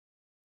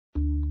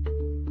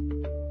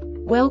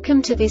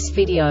Welcome to this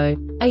video.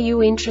 Are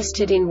you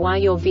interested in why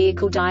your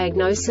vehicle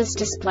diagnosis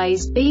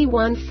displays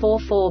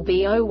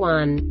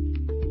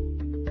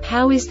B144B-01?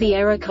 How is the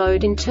error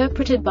code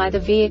interpreted by the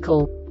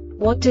vehicle?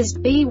 What does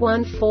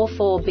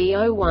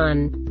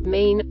B144B-01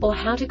 mean, or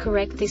how to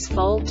correct this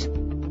fault?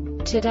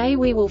 Today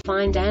we will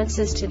find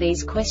answers to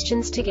these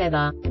questions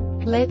together.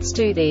 Let's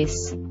do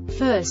this.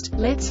 First,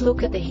 let's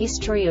look at the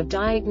history of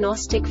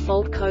diagnostic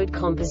fault code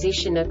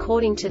composition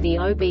according to the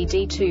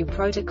OBD2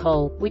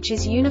 protocol, which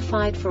is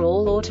unified for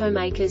all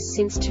automakers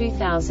since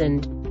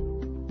 2000.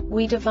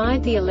 We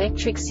divide the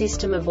electric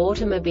system of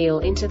automobile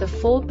into the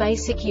four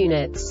basic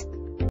units: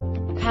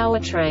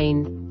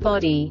 powertrain,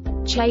 body,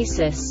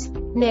 chassis,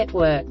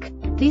 network.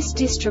 This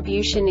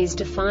distribution is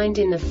defined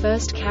in the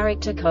first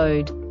character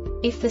code.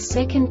 If the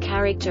second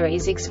character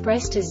is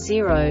expressed as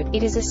 0,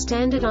 it is a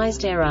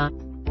standardized error.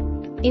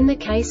 In the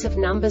case of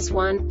numbers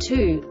 1,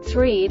 2,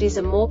 3, it is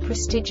a more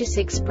prestigious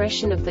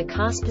expression of the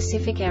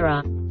car-specific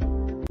error.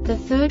 The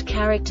third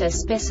character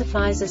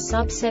specifies a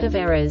subset of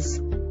errors.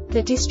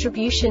 The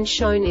distribution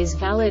shown is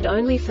valid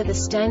only for the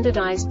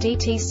standardized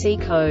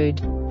DTC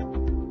code.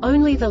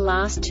 Only the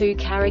last two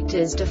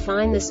characters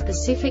define the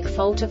specific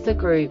fault of the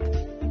group.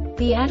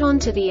 The add-on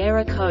to the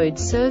error code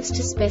serves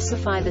to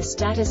specify the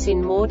status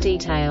in more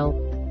detail.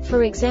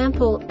 For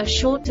example, a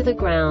short to the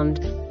ground.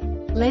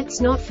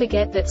 Let's not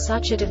forget that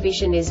such a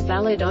division is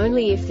valid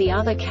only if the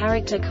other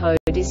character code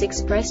is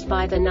expressed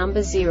by the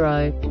number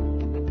 0.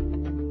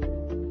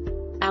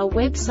 Our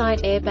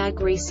website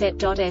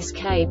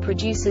airbagreset.sk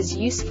produces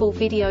useful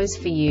videos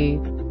for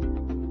you.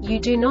 You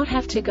do not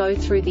have to go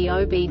through the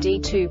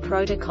OBD2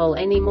 protocol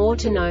anymore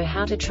to know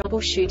how to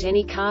troubleshoot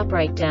any car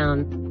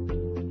breakdown.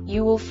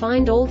 You will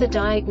find all the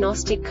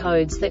diagnostic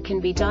codes that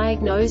can be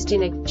diagnosed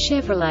in a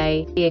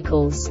Chevrolet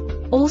vehicles.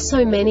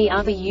 Also many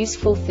other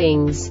useful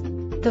things.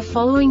 The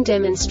following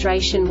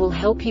demonstration will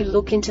help you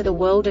look into the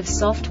world of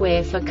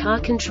software for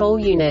car control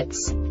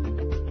units.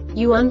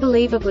 You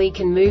unbelievably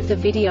can move the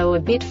video a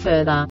bit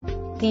further.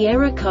 The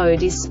error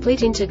code is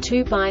split into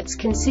 2 bytes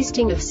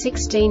consisting of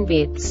 16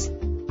 bits.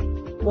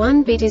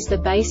 1 bit is the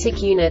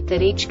basic unit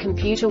that each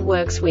computer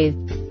works with.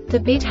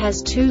 The bit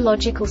has 2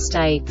 logical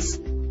states: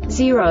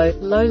 0,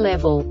 low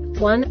level,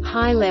 1,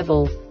 high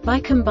level. By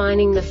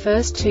combining the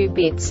first 2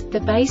 bits, the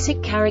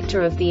basic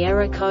character of the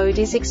error code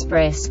is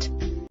expressed.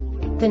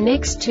 The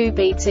next 2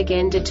 beats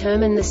again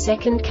determine the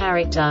second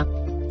character.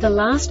 The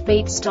last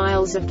beat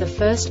styles of the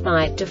first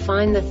byte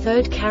define the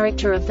third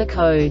character of the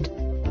code.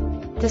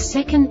 The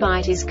second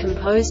byte is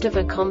composed of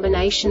a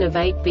combination of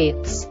 8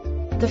 bits.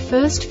 The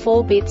first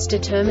 4 bits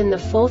determine the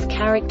fourth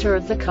character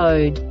of the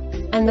code.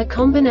 And the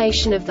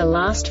combination of the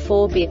last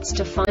 4 bits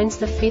defines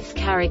the fifth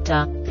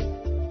character.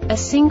 A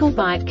single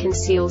byte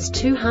conceals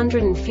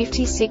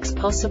 256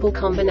 possible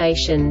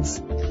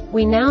combinations.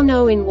 We now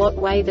know in what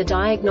way the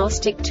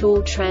diagnostic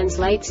tool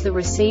translates the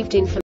received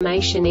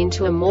information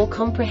into a more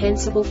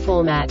comprehensible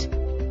format.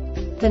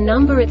 The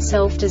number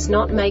itself does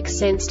not make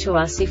sense to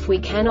us if we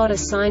cannot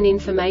assign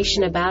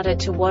information about it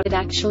to what it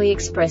actually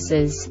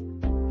expresses.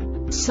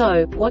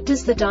 So, what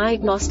does the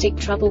Diagnostic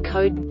Trouble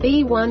Code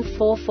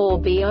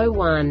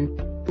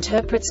B144B-01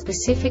 interpret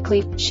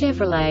specifically for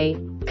Chevrolet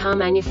car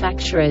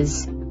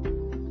manufacturers?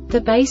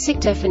 The basic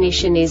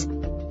definition is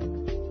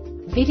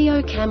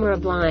video camera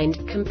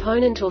blind,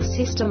 component or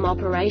system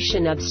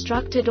operation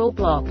obstructed or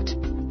blocked.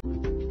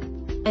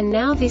 And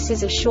now this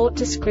is a short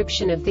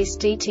description of this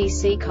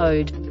DTC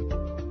code.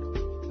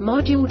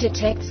 Module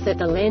detects that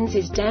the lens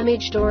is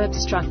damaged or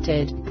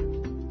obstructed.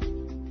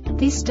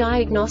 This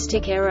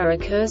diagnostic error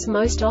occurs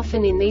most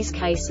often in these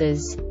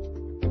cases: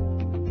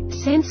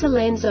 sensor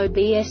lens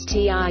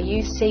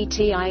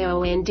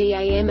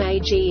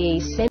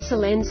OBSTRUCTIONDAMAGE, sensor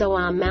lens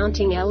OR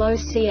mounting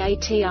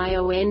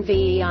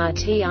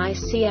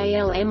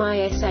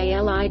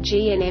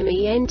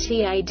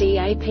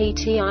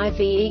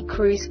LOCATIONVERTICALMISALIGNMENTADAPTIVE,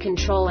 cruise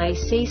control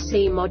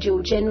ACC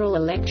module general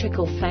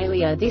electrical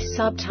failure. This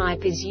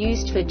subtype is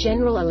used for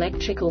general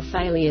electrical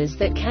failures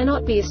that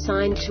cannot be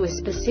assigned to a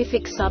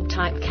specific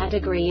subtype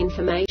category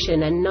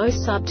information and no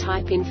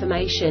subtype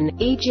information,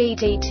 e.g.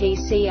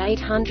 DTC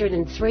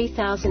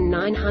 803901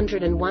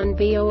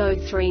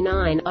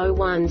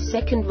 B003901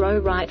 second row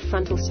right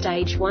frontal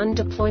stage 1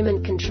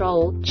 deployment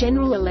control,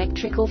 general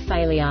electrical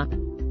failure.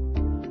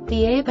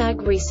 The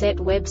Airbag Reset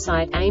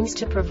website aims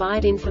to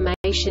provide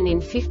information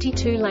in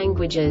 52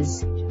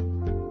 languages.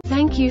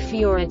 Thank you for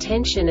your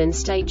attention and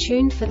stay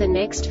tuned for the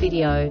next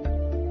video.